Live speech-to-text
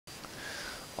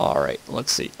Alright,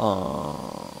 let's see.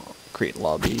 Create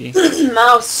lobby.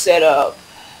 Mouse setup.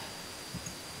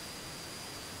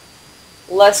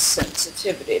 Less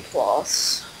sensitivity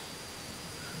plus.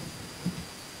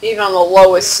 Even on the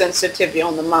lowest sensitivity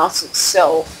on the mouse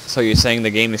itself. So you're saying the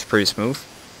game is pretty smooth?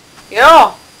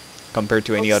 Yeah. Compared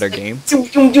to any other game?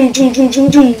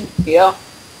 Yeah.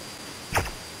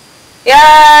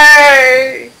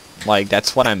 Yay! Like,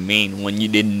 that's what I mean when you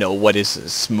didn't know what is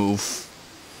smooth.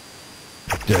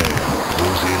 That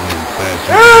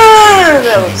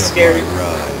was scary.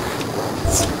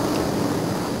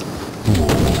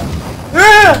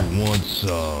 Want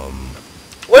some?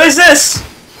 What is this?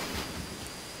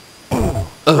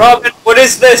 Robin, what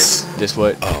is this? This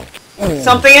what?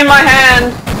 Something in my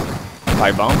hand.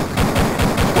 Pipe bomb?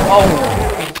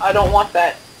 Oh, I don't want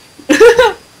that.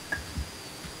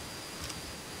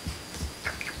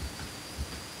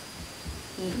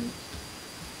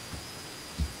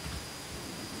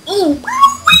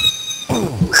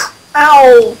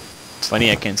 Ow! It's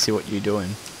funny, I can't see what you're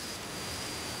doing.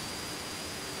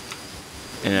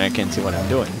 And I can't see what I'm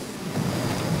doing.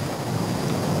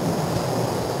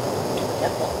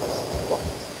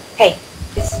 Hey,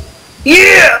 this.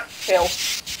 Yeah! Fail.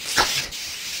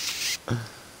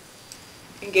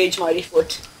 Engage mighty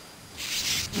foot.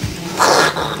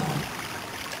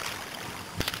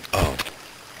 Oh.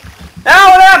 Now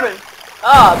what happened?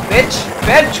 Ah, bitch.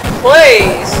 Bitch,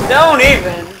 please. Don't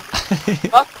even.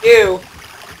 Fuck you.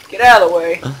 Get out of the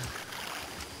way.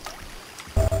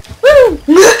 Woo!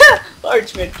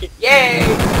 Large medkit. Yay!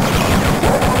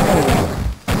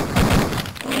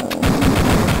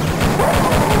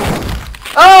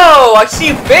 Oh, I see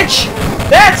you, bitch!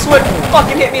 That's what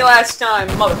fucking hit me last time,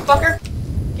 motherfucker!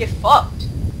 Get fucked.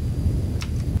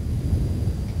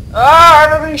 Ah,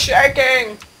 everything's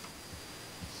shaking!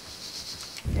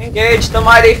 Engage the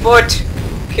mighty foot!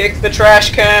 Kick the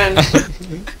trash can!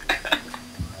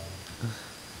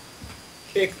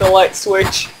 Kick the light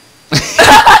switch.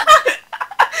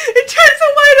 It turns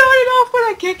the light on and off when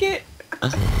I kick it!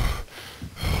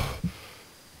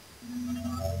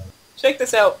 Check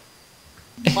this out.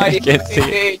 Mighty can't foot see it.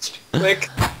 engaged. Click,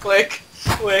 click,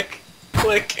 click,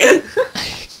 click.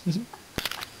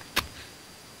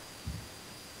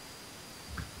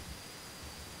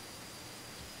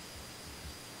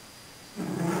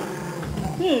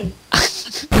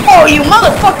 Oh, you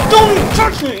motherfucker! Don't even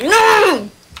touch me! No!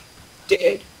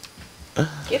 Dead.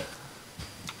 Get.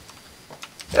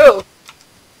 Oh.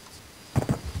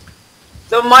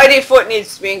 The mighty foot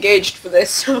needs to be engaged for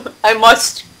this. I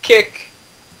must kick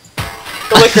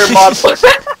the liquor bottle.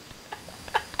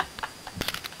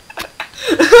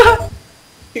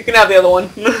 You can have the other one.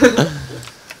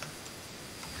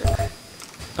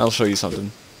 I'll show you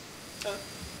something.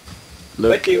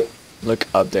 What do you? Look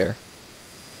up there.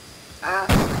 Ah.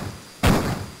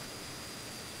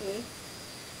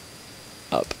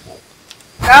 Up.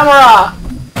 Camera!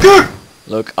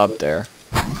 Look up there.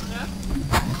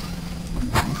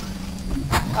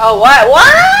 Oh, what?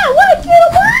 What? What?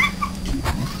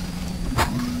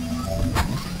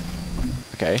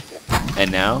 Okay.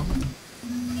 And now,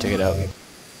 check it out.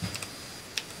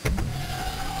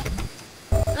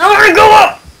 I'm gonna go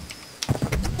up!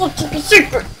 What's the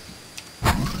secret?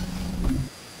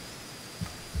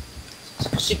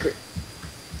 Secret.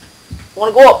 I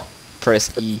wanna go up. Press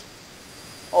E.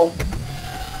 Oh.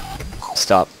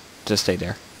 Stop. Just stay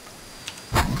there.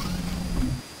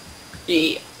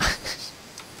 Yeah.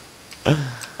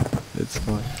 It's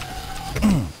fun.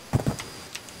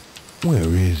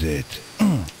 Where is it?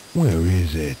 Where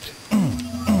is it?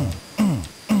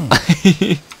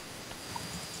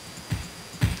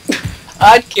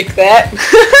 I'd kick that.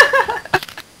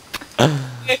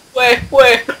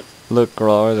 Wait. Look,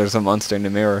 Laura, there's a monster in the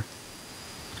mirror.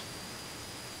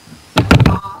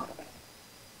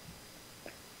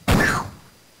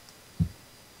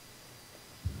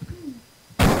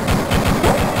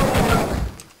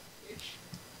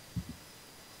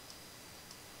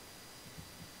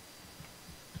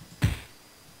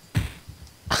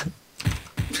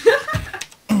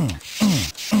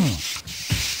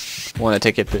 Wanna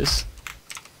take a piss?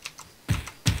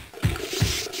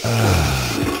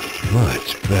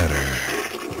 Much better.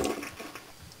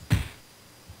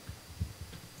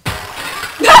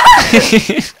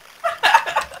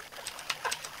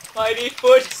 Mighty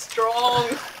foot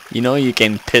strong. You know you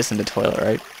can piss in the toilet,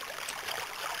 right?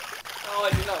 Oh, I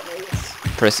did not know this.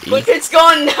 Press E. But it's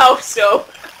gone now, so.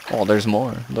 Oh, there's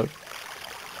more. Look.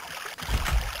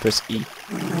 Press E.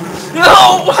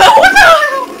 No! What the?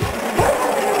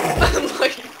 I'm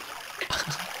like.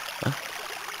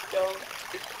 Don't.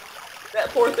 That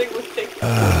poor thing was taken.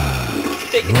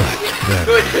 Take it easy.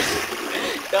 Good.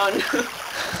 Done.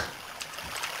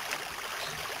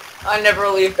 I never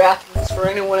leave bathrooms for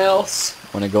anyone else.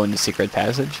 Wanna go in the secret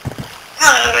passage?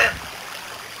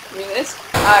 You mean this?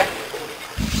 Hi.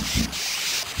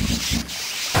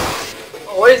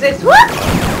 Oh, what is this? What?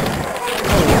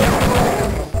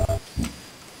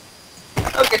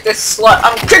 Look at this slut.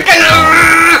 I'm kicking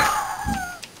her!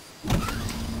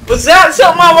 Was that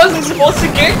something I wasn't supposed to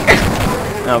kick?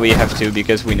 No, we have to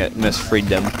because we misfreed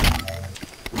them.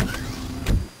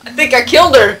 I think I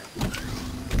killed her.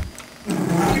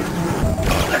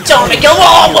 Atomic kill.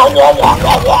 Whoa, whoa, whoa, whoa,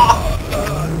 whoa,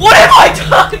 whoa. What have I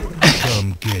done?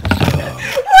 Come get some.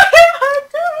 What have I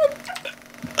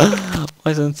done?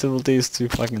 My sensibility is too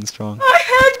fucking strong. I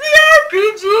had the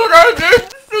RPG and I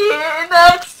didn't see it and I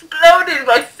exploded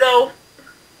myself.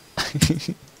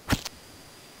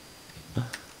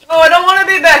 Oh, I don't want to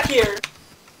be back here.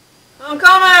 I'm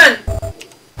coming.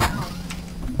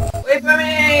 Wait for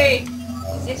me.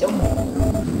 Is this open?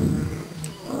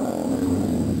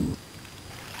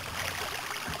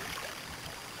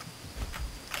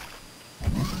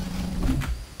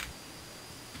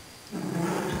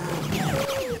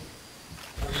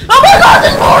 Oh my god,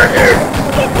 there's more in here!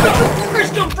 Where's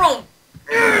it come from?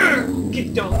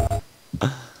 Get down.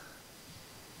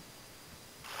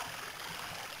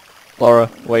 Laura,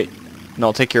 wait.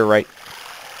 No, take your right.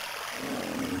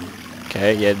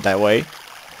 Okay, yeah, that way.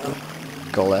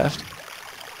 Go left.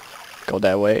 Go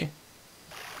that way.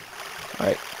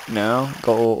 Alright, now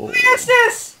go... What is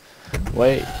this?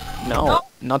 Wait, no, No.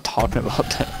 not talking about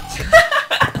that.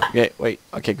 Okay, wait,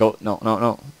 okay, go, no,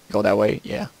 go that way,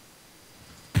 yeah.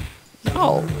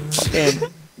 No,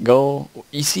 fucking, go,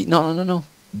 you see, no,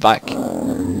 back.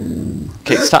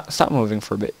 Okay, stop moving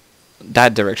for a bit.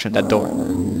 That direction, that door. I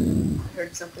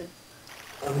heard something.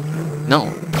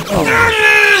 No.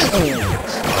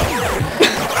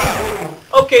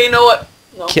 Okay, you know what?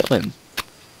 No. Kill him.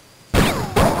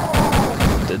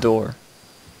 The door.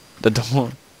 The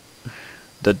door.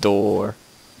 The door.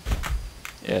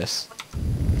 Yes.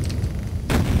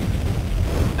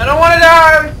 I don't want to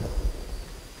die!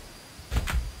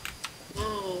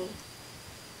 Mm.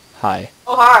 Hi.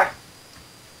 Oh, hi.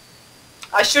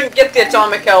 I shouldn't get the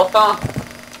atomic health, huh?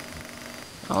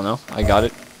 I don't know, I got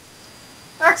it.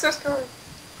 Access card.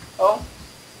 Oh.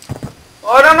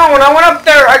 Well, I don't know, when I went up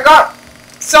there, I got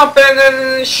something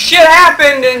and shit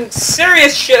happened and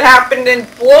serious shit happened and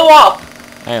blew up.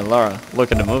 Hey, Laura,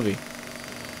 look at the movie.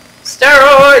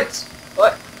 Steroids!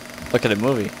 What? Look at the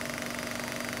movie.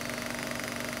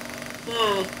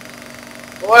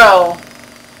 Well,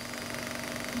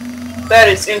 that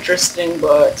is interesting,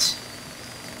 but...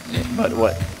 But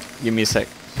what? Give me a sec.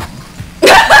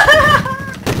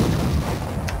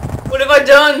 What have I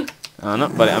done? I don't know,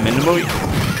 but I'm in the movie.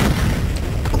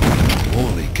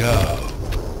 Holy cow.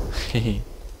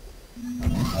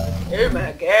 Oh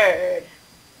my god.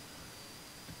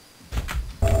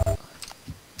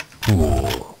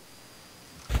 Cool.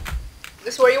 Is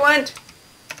this where you went?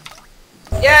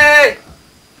 Yay!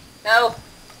 No.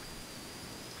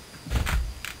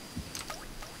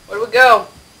 Where do we go?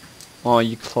 Oh,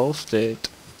 you closed it.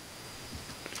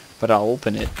 But I'll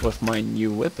open it with my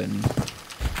new weapon.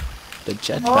 The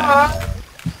jetpack.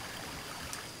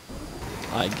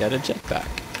 I get a jetpack.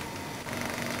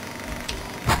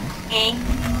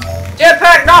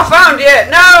 Jetpack not found yet!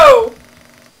 No!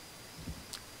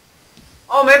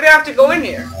 Oh, maybe I have to go in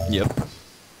here. Yep.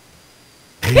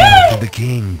 Hail to the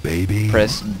king, baby.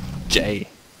 Press J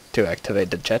to activate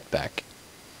the jetpack.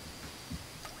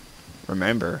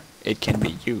 Remember, it can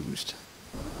be used.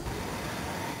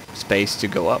 Space to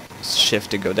go up,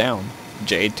 shift to go down,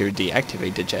 J to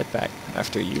deactivate the jetpack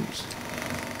after use.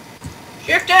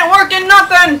 Shift ain't working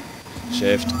nothing!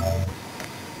 Shift.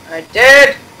 I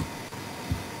did!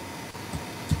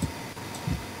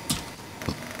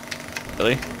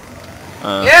 Really?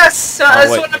 Yes!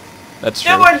 That's wait. what I'm That's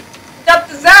true. doing! What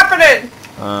is happening?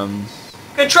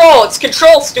 Control! It's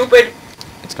control, stupid!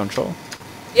 It's control.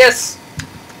 Yes.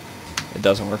 It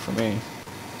doesn't work for me.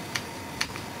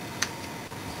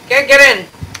 Can't get in.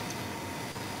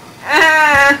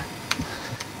 Ah!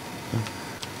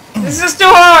 This is too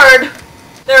hard!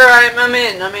 There, I'm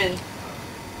in, I'm in.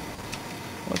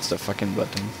 What's the fucking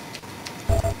button?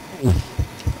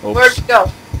 Where'd Oops. you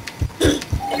go?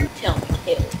 You tell me,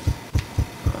 kid.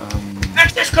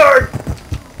 Access card!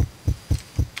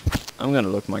 I'm gonna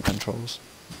look my controls.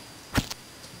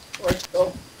 Where'd you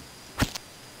go?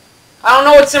 I don't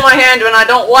know what's in my hand and I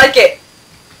don't like it.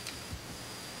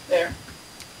 There.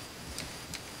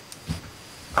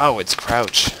 Oh, it's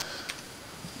crouch.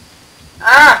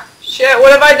 Ah! Shit,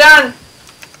 what have I done?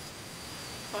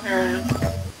 Oh, here I am.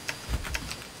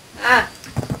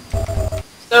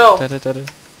 So, Da-da-da-da.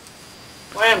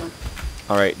 where am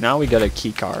I? Alright, now we got a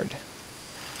key card.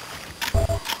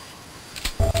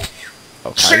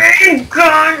 Okay. Chain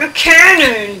gun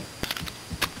cannon!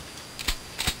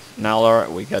 Now, Laura,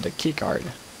 we got a key card.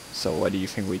 So what do you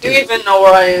think we Do do? you even know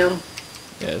where I am?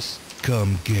 Yes.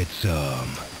 Come get some.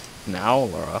 Now,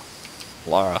 Laura.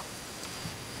 Laura.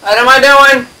 What am I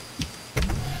doing?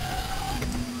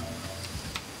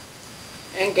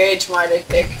 Engage mighty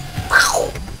pick.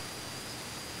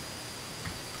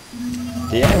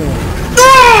 Yeah.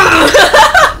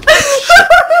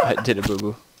 I did a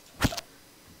boo-boo.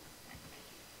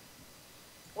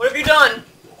 What have you done?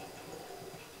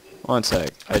 One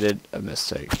sec. I did a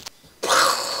mistake.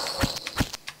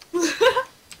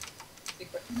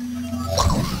 Secret.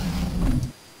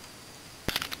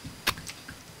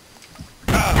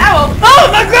 Ow! Oh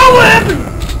my god, what happened?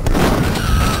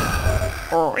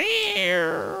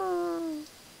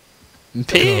 Come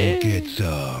Pig. get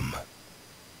some.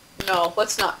 No,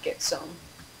 let's not get some.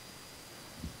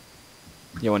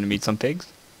 You want to meet some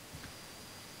pigs?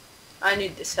 I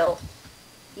need this health.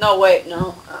 No, wait,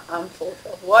 no. I'm full of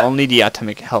health. What? Only the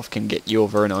atomic health can get you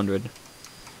over 100.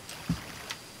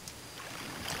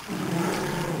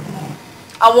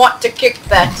 I want to kick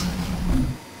that.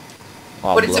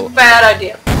 I'll But it's a blow- bad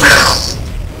idea.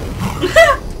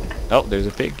 Oh, there's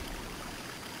a pig.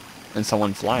 And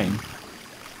someone flying.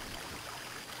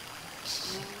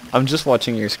 I'm just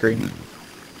watching your screen.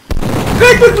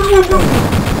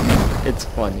 It's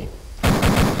funny.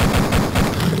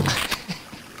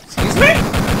 Excuse me?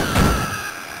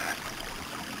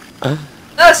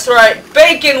 That's right.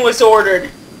 Bacon was ordered.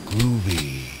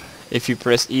 Groovy. If you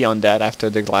press E on that after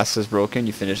the glass is broken,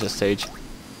 you finish the stage.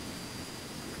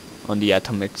 On the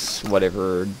atomics,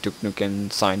 whatever, Duke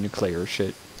Nukem, sign nuclear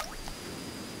shit.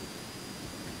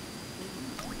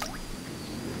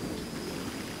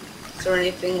 Is there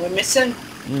anything we're missing?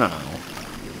 No.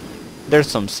 There's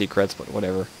some secrets, but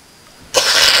whatever.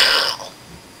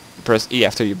 Press E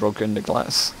after you broken the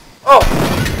glass. Oh,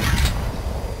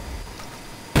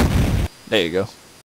 There you go.